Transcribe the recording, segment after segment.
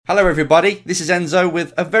Hello everybody, this is Enzo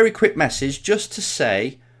with a very quick message just to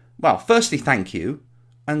say, well, firstly, thank you,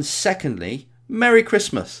 and secondly, Merry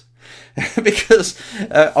Christmas. Because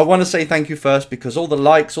I want to say thank you first because all the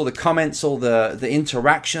likes, all the comments, all the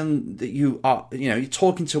interaction that you're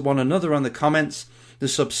talking to one another on the comments, the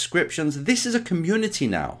subscriptions, this is a community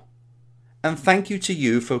now. And thank you to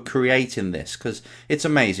you for creating this, because it's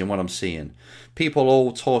amazing what I'm seeing. People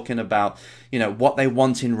all talking about, what they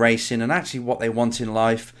want in racing and actually what they want in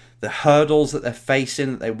life, the hurdles that they're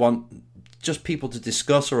facing, that they want just people to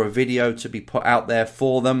discuss or a video to be put out there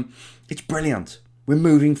for them. It's brilliant. We're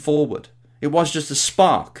moving forward. It was just a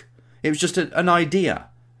spark. It was just an idea,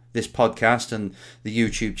 this podcast and the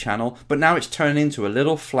YouTube channel. But now it's turned into a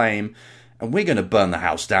little flame. And we're going to burn the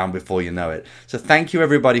house down before you know it. So thank you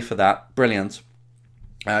everybody for that. Brilliant.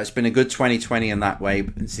 It's been a good 2020 in that way.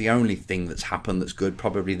 It's the only thing that's happened that's good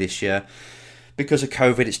probably this year. Because of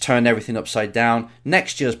COVID, it's turned everything upside down.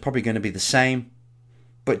 Next year's probably going to be the same.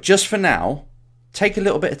 But just for now, take a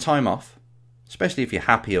little bit of time off. Especially if you're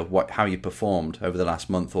happy of how you performed over the last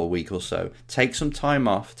month or week or so. Take some time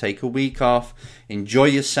off. Take a week off. Enjoy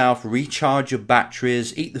yourself. Recharge your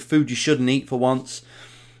batteries. Eat the food you shouldn't eat for once.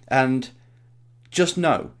 And just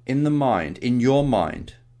know, in your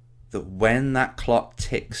mind, that when that clock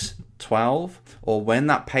ticks 12, or when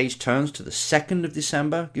that page turns to the 2nd of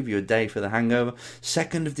December, give you a day for the hangover,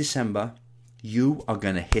 2nd of December, you are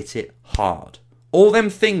going to hit it hard. All them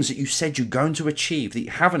things that you said you're going to achieve, that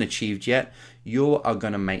you haven't achieved yet, you are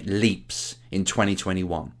going to make leaps in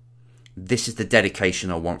 2021. This is the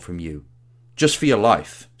dedication I want from you. Just for your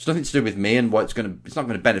life. It's nothing to do with me and it's not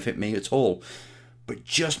going to benefit me at all. But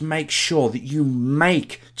just make sure that you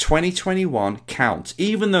make 2021 count.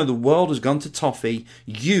 Even though the world has gone to toffee,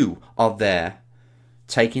 you are there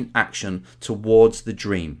taking action towards the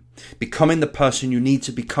dream. Becoming the person you need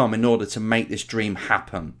to become in order to make this dream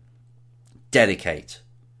happen. Dedicate.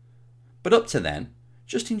 But up to then,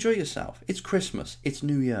 just enjoy yourself. It's Christmas. It's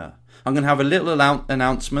New Year. I'm going to have a little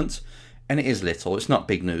announcement. And it is little, it's not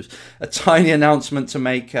big news. A tiny announcement to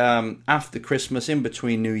make after Christmas, in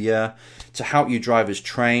between New Year, to help you drivers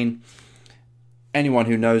train. Anyone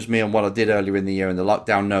who knows me and what I did earlier in the year in the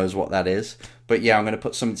lockdown knows what that is. But yeah, I'm going to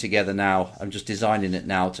put something together now. I'm just designing it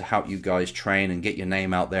now to help you guys train and get your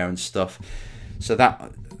name out there and stuff. So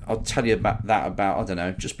that, I'll tell you about that I don't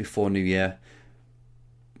know, just before New Year.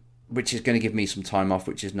 Which is going to give me some time off,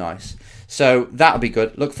 which is nice. So that'll be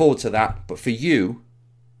good. Look forward to that. But for you,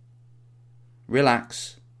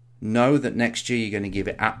 relax, know that next year you're going to give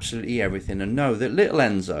it absolutely everything, and know that little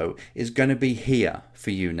Enzo is going to be here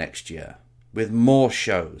for you next year with more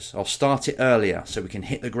shows. I'll start it earlier so we can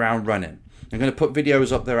hit the ground running. I'm going to put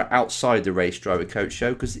videos up there outside the Race Driver Coach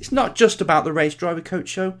Show because it's not just about the Race Driver Coach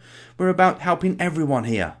Show. We're about helping everyone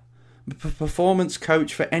here. I'm a performance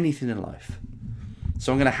coach for anything in life.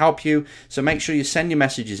 So I'm going to help you. So make sure you send your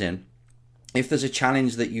messages in. If there's a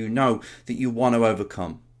challenge that you know that you want to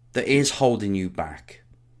overcome, that is holding you back,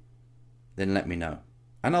 then let me know.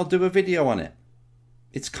 And I'll do a video on it.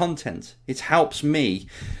 It's content. It helps me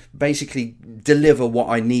basically deliver what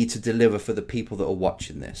I need to deliver for the people that are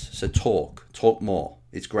watching this. So talk more.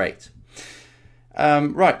 It's great.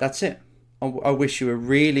 Right, that's it. I wish you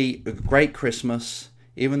a great Christmas,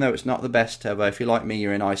 even though it's not the best ever. If you're like me,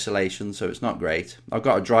 you're in isolation, so it's not great. I've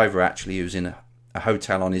got a driver actually who's in a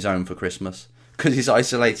hotel on his own for Christmas because he's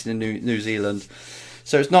isolated in New Zealand.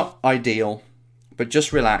 So it's not ideal, but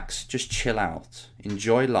just relax, just chill out,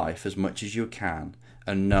 enjoy life as much as you can,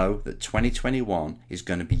 and know that 2021 is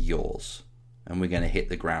going to be yours, and we're going to hit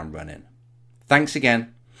the ground running. Thanks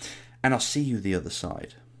again, and I'll see you the other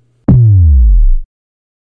side.